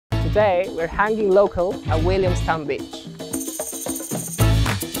Today we're hanging local at Williamstown Beach.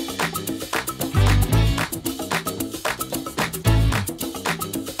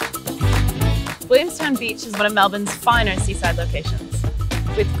 Williamstown Beach is one of Melbourne's finer seaside locations,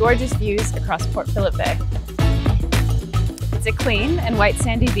 with gorgeous views across Port Phillip Bay. It's a clean and white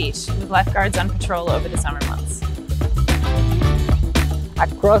sandy beach with lifeguards on patrol over the summer months.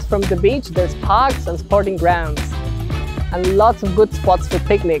 Across from the beach there's parks and sporting grounds, and lots of good spots for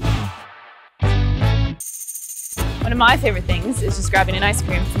picnics. One of my favourite things is just grabbing an ice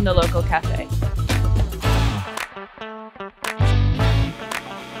cream from the local cafe.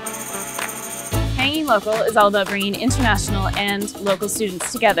 Hanging Local is all about bringing international and local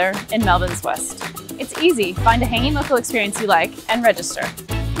students together in Melbourne's West. It's easy. Find a Hanging Local experience you like and register.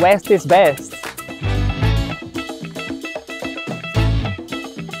 West is best.